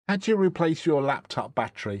How do you replace your laptop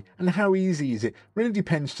battery and how easy is it? Really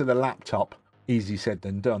depends to the laptop. Easy said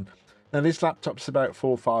than done. Now this laptop's about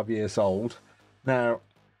 4 or 5 years old. Now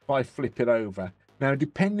if I flip it over, now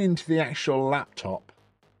depending to the actual laptop,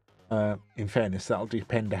 in fairness, that'll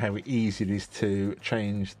depend on how easy it is to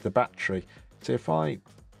change the battery. So if I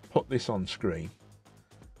put this on screen,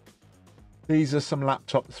 these are some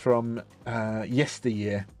laptops from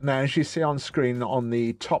yesteryear. Now as you see on screen on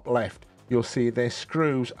the top left, you'll see there's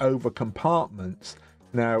screws over compartments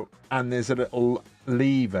now, and there's a little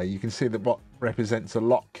lever. You can see that what represents a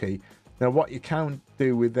lock key. Now what you can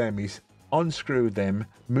do with them is unscrew them,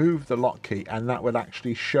 move the lock key, and that will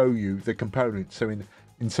actually show you the components. So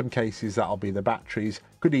in some cases that'll be the batteries,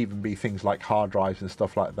 could even be things like hard drives and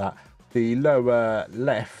stuff like that. The lower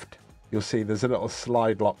left, you'll see there's a little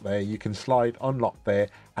slide lock there. You can slide unlock there,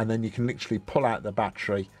 and then you can literally pull out the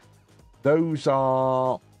battery. Those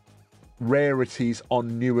are rarities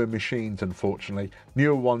on newer machines, unfortunately.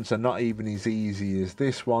 Newer ones are not even as easy as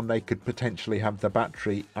this one. They could potentially have the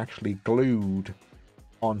battery actually glued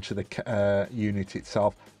onto the unit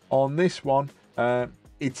itself. On this one,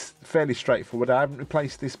 it's fairly straightforward. I haven't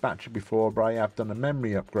replaced this battery before, but I have done a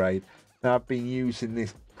memory upgrade. Now I've been using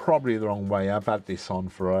this probably the wrong way. I've had this on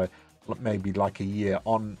for maybe like a year,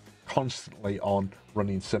 on constantly on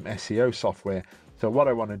running some SEO software. So what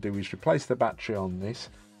I want to do is replace the battery on this.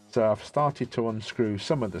 So I've started to unscrew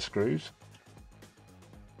some of the screws.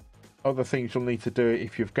 Other things you'll need to do,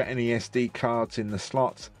 if you've got any SD cards in the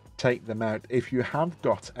slots, take them out. If you have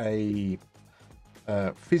got a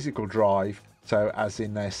physical drive, so as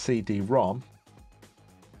in a CD-ROM,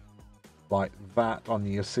 like that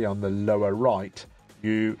you'll see on the lower right,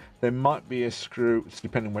 there might be a screw,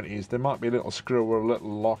 depending on what it is, there might be a little screw or a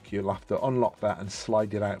little lock. You'll have to unlock that and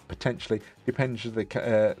slide it out, potentially, depends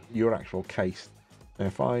on your actual case. Now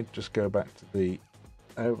if I just go back to the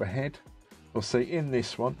overhead, we'll see in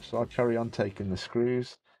this one, so I'll carry on taking the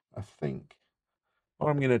screws. I think what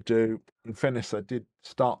I'm going to do, in fairness, I did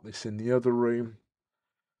start this in the other room,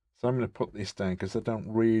 so I'm going to put this down because I don't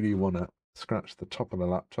really want to scratch the top of the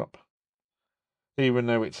laptop, even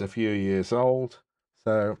though it's a few years old.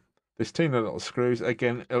 So there's two little screws.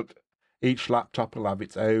 Again, each laptop will have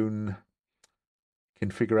its own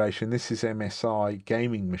configuration. This is MSI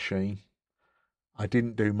Gaming machine. I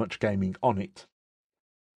didn't do much gaming on it.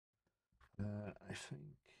 I think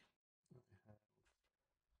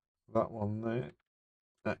that one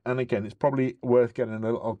there. And again, it's probably worth getting a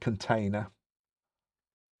little container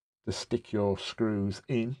to stick your screws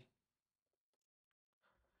in.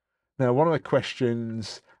 Now, one of the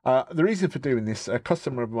questions, the reason for doing this, a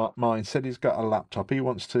customer of mine said he's got a laptop. He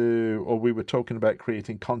wants to, or we were talking about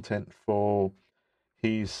creating content for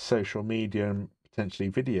his social media and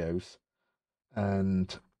potentially videos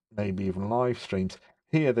and maybe even live streams.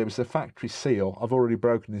 Here, there was a factory seal. I've already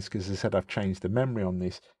broken this because I said I've changed the memory on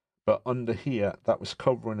this. But under here, that was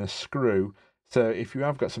covering a screw. So if you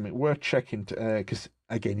have got something worth checking, because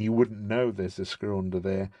again, you wouldn't know there's a screw under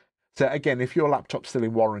there. So again, if your laptop's still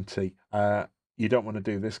in warranty, you don't want to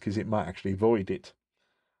do this because it might actually void it.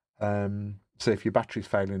 So if your battery's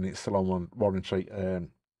failing and it's still on warranty,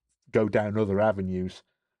 go down other avenues,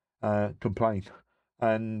 complain.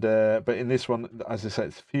 And but in this one, as I said,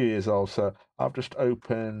 it's a few years old, so I've just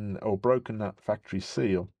opened or broken that factory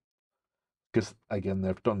seal, because again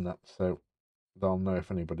they've done that, so they'll know if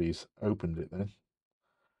anybody's opened it then.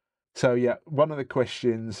 So yeah, one of the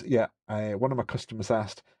questions, one of my customers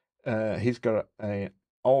asked, he's got a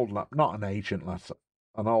old not an ancient laptop,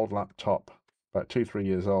 an old laptop, about 2-3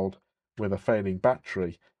 years old, with a failing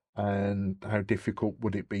battery, and how difficult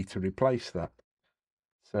would it be to replace that?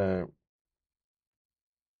 So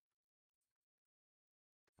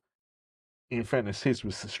in fairness, his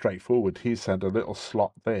was straightforward. His had a little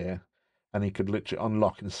slot there, and he could literally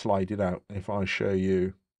unlock and slide it out. If I show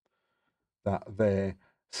you that there,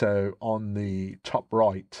 so on the top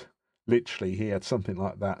right, literally he had something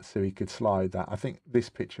like that, so he could slide that. I think this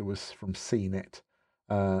picture was from CNET.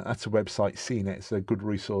 That's a website, CNET. It's a good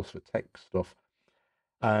resource for tech stuff.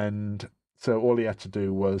 And so all he had to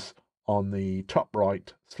do was on the top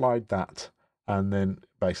right, slide that, and then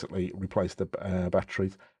basically replace the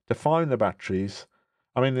batteries. To find the batteries,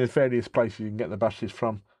 I mean, there's various places you can get the batteries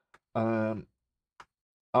from. I've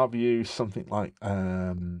used something like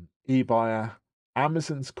eBuyer.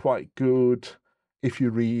 Amazon's quite good if you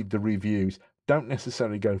read the reviews. Don't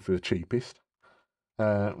necessarily go for the cheapest.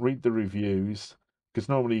 Read the reviews, because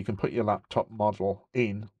normally you can put your laptop model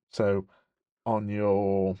in. So on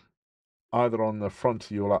your, either on the front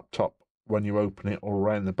of your laptop when you open it, or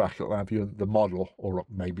around the back, it'll have the model, or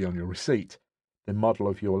maybe on your receipt, the model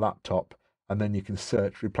of your laptop, and then you can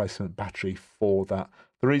search replacement battery for that.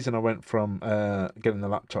 The reason I went from getting the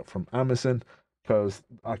laptop from Amazon, because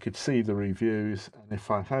I could see the reviews, and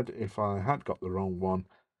if I had got the wrong one,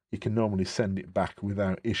 you can normally send it back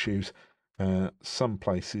without issues. Some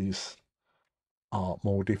places are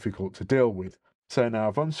more difficult to deal with. So now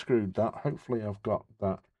I've unscrewed that. Hopefully I've got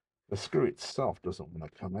that. The screw itself doesn't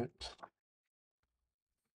want to come out.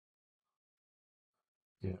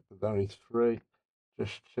 Yeah, but that is free.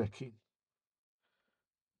 Just checking.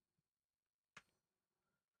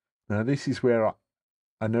 Now this is where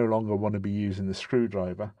I no longer want to be using the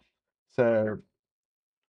screwdriver. So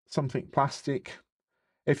something plastic.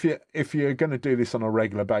 If you're going to do this on a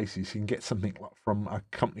regular basis, you can get something from a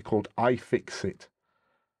company called iFixit,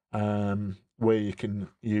 where you can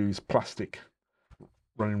use plastic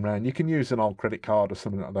running around. You can use an old credit card or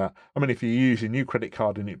something like that. I mean, if you use a new credit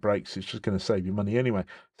card and it breaks, it's just going to save you money anyway.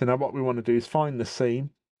 So now what we want to do is find the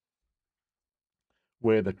seam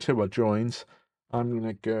where the two are joins. I'm going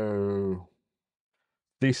to go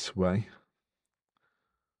this way.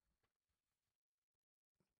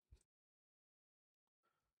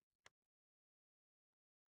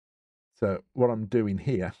 So what I'm doing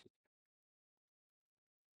here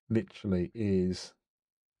literally is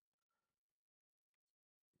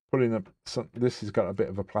putting up some. This has got a bit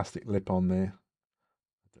of a plastic lip on there.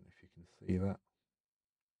 I don't know if you can see that.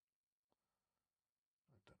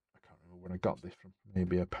 I can't remember where I got this from.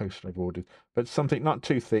 Maybe a poster I've ordered, but something not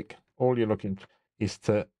too thick. All you're looking is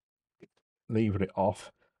to lever it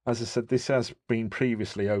off. As I said, this has been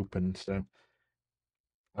previously opened, so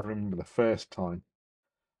I remember the first time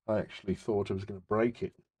I actually thought I was going to break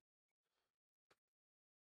it.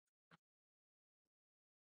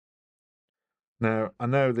 Now I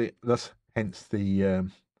know that's hence the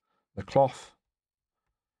cloth.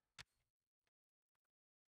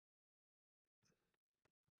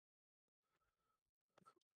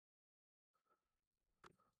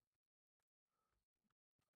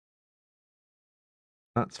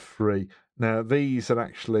 That's free. Now these are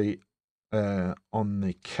actually on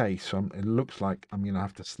the case. So it looks like I'm going to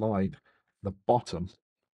have to slide the bottom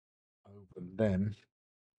over them.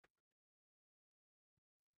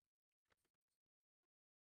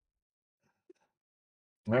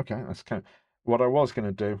 Okay, that's kind of, what I was going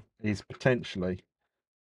to do is potentially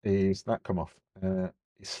is that come off,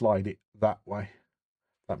 is slide it that way.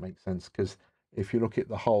 That makes sense, because if you look at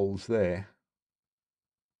the holes there,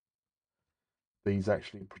 these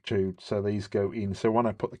actually protrude, so these go in. So when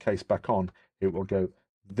I put the case back on, it will go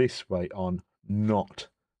this way on, not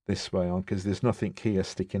this way on, because there's nothing here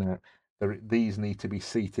sticking out. These need to be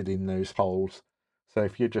seated in those holes. So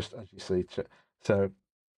if you just, as you see, so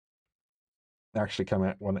they actually come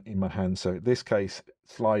out one in my hand. So this case,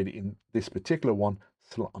 slide in this particular one,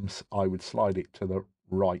 I would slide it to the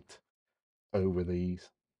right over these.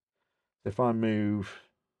 If I move,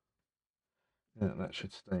 yeah, that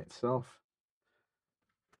should stay itself.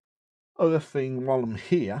 Other thing while I'm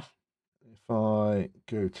here, if I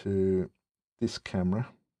go to this camera,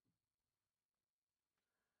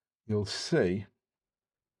 you'll see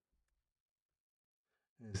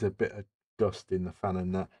there's a bit of dust in the fan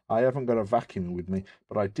and that. I haven't got a vacuum with me,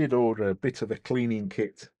 but I did order a bit of a cleaning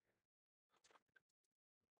kit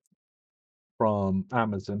from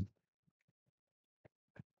Amazon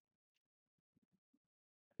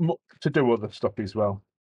to do other stuff as well.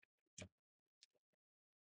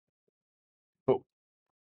 But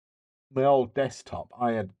my old desktop,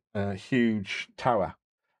 I had a huge tower,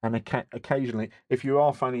 and occasionally, if you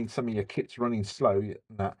are finding some of your kits running slow,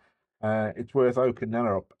 that it's worth opening that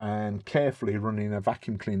up and carefully running a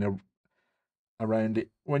vacuum cleaner around it.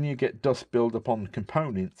 When you get dust build up on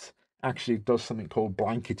components, actually does something called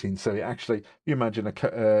blanketing. So it actually, you imagine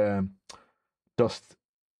dust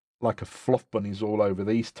like a fluff bunnies all over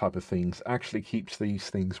these type of things, actually keeps these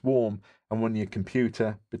things warm. And when your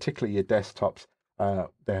computer, particularly your desktops,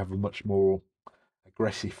 they have a much more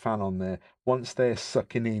aggressive fan on there. Once they're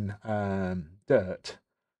sucking in dirt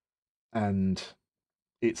and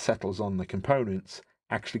it settles on the components,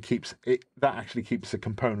 actually keeps the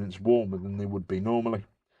components warmer than they would be normally.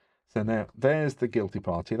 So now there's the guilty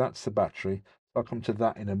party. That's the battery. I'll come to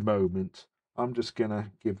that in a moment. I'm just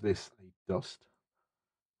gonna give this a dust.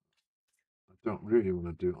 I don't really want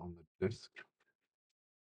to do it on the disk.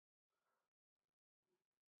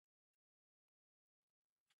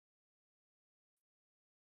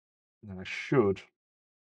 Now I should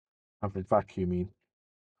have a vacuum in.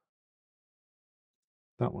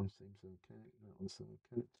 That one seems okay. That one's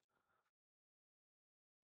okay.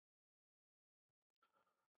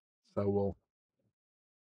 So we'll.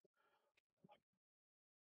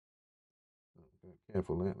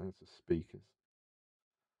 Careful there, there's the speakers.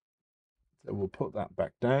 So we'll put that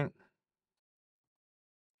back down.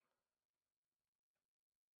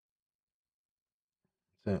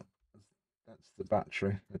 So that's the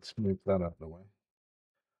battery. Let's move that out of the way.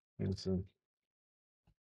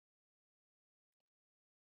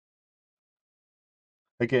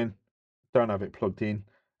 Again, don't have it plugged in.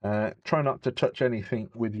 Try not to touch anything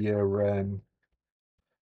with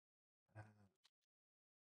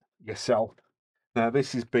yourself. Now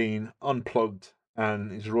this has been unplugged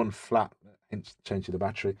and is run flat, hence changing the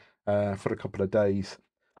battery, for a couple of days.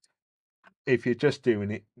 If you're just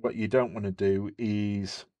doing it, what you don't want to do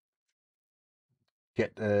is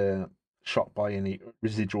get shot by any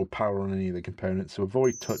residual power on any of the components. So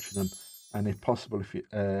avoid touching them, and if possible, if you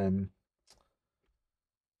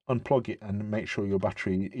unplug it and make sure your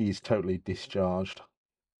battery is totally discharged.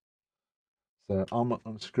 So I'm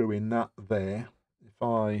unscrewing that there. If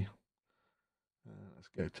I let's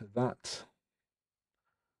go to that.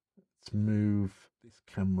 Let's move this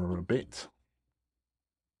camera a bit.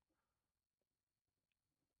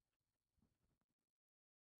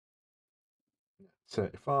 So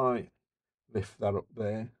if I lift that up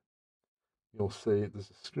there, you'll see there's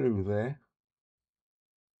a screw there.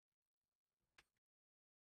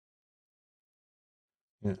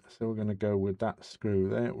 Yeah, so we're going to go with that screw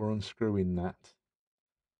there. We're unscrewing that.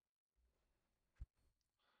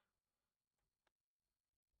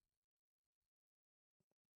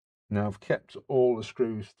 Now I've kept all the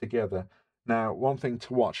screws together. Now, one thing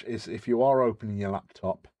to watch is if you are opening your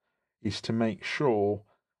laptop, is to make sure,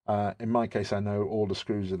 in my case, I know all the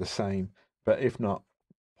screws are the same, but if not,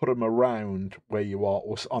 put them around where you are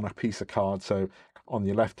or on a piece of card. So on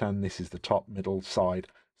your left hand, this is the top, middle, side,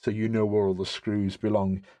 so you know where all the screws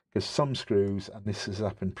belong. Because some screws, and this has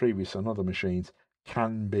happened previous on other machines,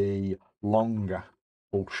 can be longer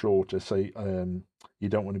or shorter. So you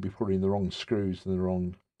don't want to be putting the wrong screws in the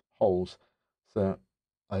wrong holes. So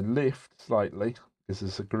I lift slightly because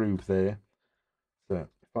there's a groove there. So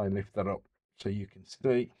if I lift that up so you can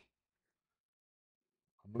see,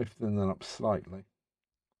 I'm lifting that up slightly,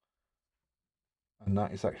 and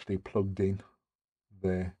that is actually plugged in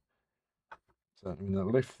there. So I'm going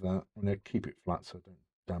to lift that. I'm going to keep it flat so I don't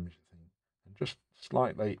damage the thing, and just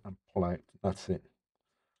slightly and pull out. That's it.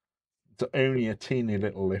 It's only a teeny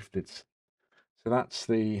little lift. So that's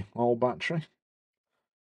the old battery.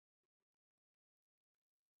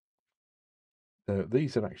 So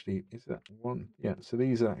these are actually, is that one? Yeah, so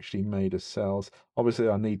these are actually made as cells. Obviously,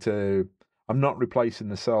 I'm not replacing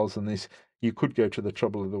the cells in this. You could go to the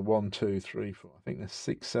trouble of the 1, 2, 3, 4. I think there's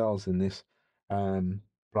 6 cells in this.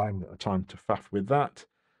 But I haven't got the time to faff with that.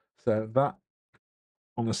 So that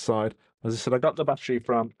on the side. As I said, I got the battery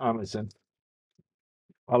from Amazon.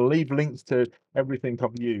 I'll leave links to everything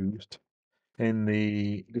I've used in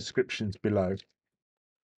the descriptions below.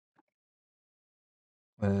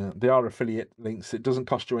 They are affiliate links. It doesn't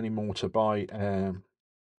cost you any more to buy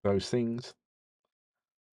those things.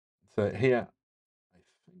 So here, I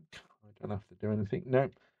think I don't have to do anything. No.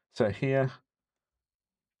 So here,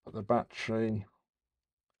 got the battery.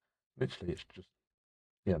 Literally, it's just,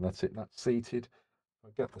 yeah, that's it. That's seated. I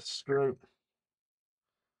get the screw.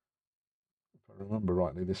 If I remember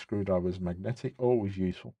rightly, this screwdriver is magnetic, always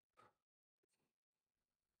useful.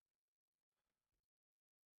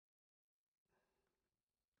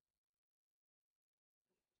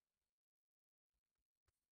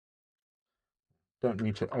 Don't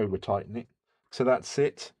need to over tighten it. So that's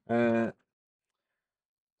it.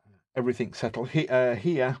 Everything settled.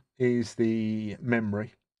 Here is the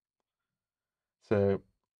memory. So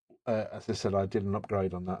as I said, I did an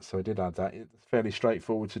upgrade on that, so I did add that. It's fairly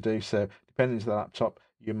straightforward to do. So depending on the laptop,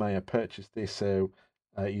 you may have purchased this, so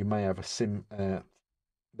you may have a SIM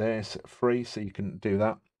there's free, so you can do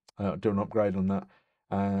that, do an upgrade on that.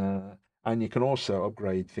 And you can also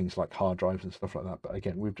upgrade things like hard drives and stuff like that. But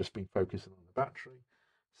again, we've just been focusing on the battery.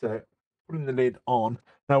 So putting the lid on.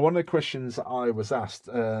 Now, one of the questions I was asked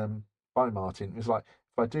by Martin was like,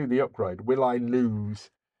 if I do the upgrade, will I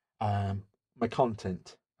lose my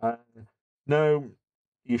content? No,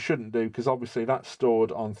 you shouldn't do, because obviously that's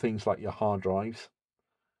stored on things like your hard drives.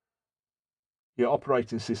 Your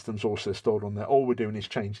operating system's also stored on there. All we're doing is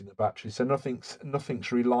changing the battery, so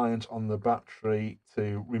nothing's reliant on the battery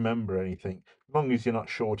to remember anything, as long as you're not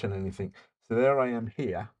shorting anything. So there I am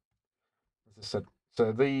here, as I said.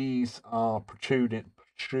 So these are protruding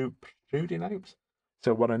out.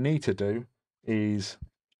 So what I need to do is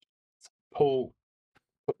put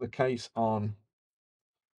the case on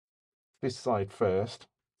this side first.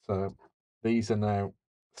 So these are now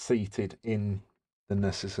seated in the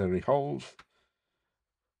necessary holes.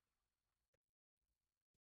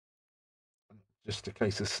 just a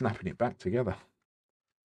case of snapping it back together.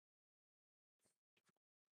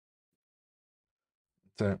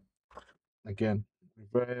 So again,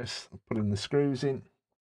 reverse, putting the screws in.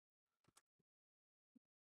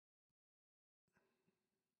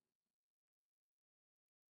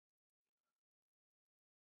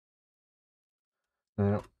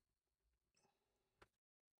 Now,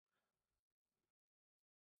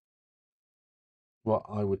 what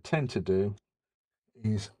I would tend to do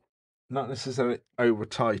is not necessarily over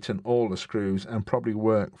tighten all the screws and probably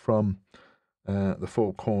work from the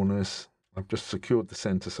four corners. I've just secured the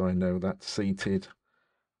center so I know that's seated.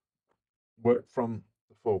 Work from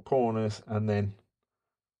the four corners and then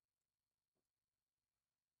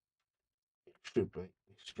it should be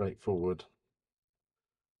straightforward.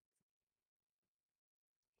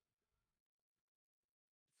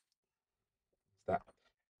 That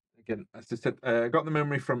again, as I said, I got the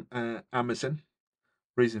memory from Amazon.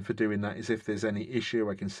 Reason for doing that is if there's any issue,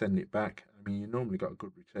 I can send it back. I mean, you normally got a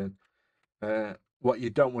good return. What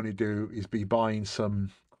you don't want to do is be buying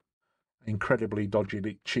some incredibly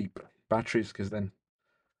dodgy, cheap batteries because then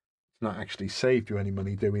it's not actually saved you any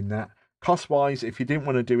money doing that. Cost wise, if you didn't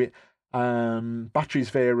want to do it,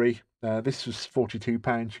 batteries vary. This was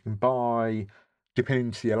 £42. You can buy,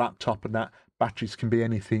 depending to your laptop and that, batteries can be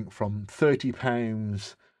anything from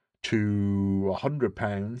 £30 to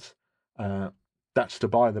 £100. That's to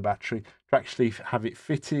buy the battery. To actually have it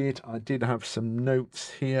fitted, I did have some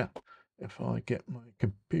notes here. If I get my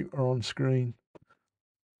computer on screen.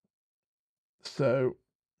 So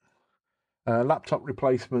laptop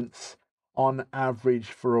replacements on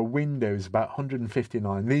average for a Windows about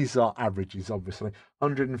 159. These are averages, obviously.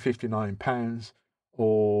 £159,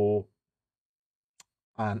 or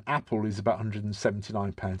an Apple is about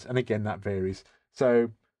 £179, and again that varies.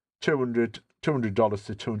 So $200 to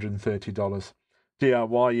 $230.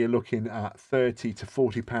 DIY, you're looking at £30 to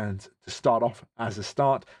 £40 to start off as a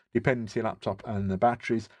start, depending on your laptop and the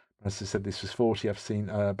batteries. As I said, this was 40. I've seen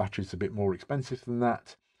batteries a bit more expensive than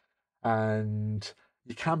that. And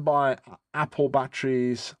you can buy Apple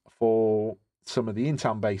batteries for some of the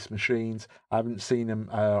Intel-based machines. I haven't seen them.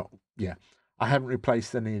 I haven't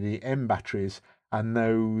replaced any of the M batteries and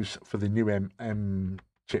those for the new M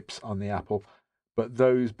chips on the Apple, but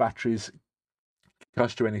those batteries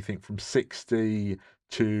cost you anything from 60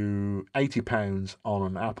 to £80 on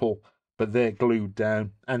an Apple, but they're glued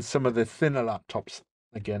down. And some of the thinner laptops,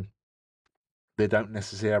 again, they don't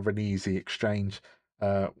necessarily have an easy exchange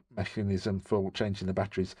mechanism for changing the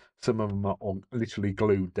batteries. Some of them are literally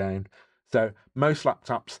glued down. So most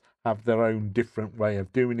laptops have their own different way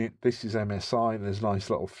of doing it. This is MSI. There's a nice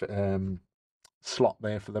little slot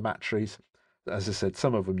there for the batteries. As I said,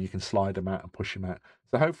 some of them you can slide them out and push them out.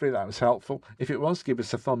 So hopefully that was helpful. If it was, give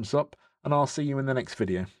us a thumbs up, and I'll see you in the next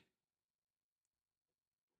video.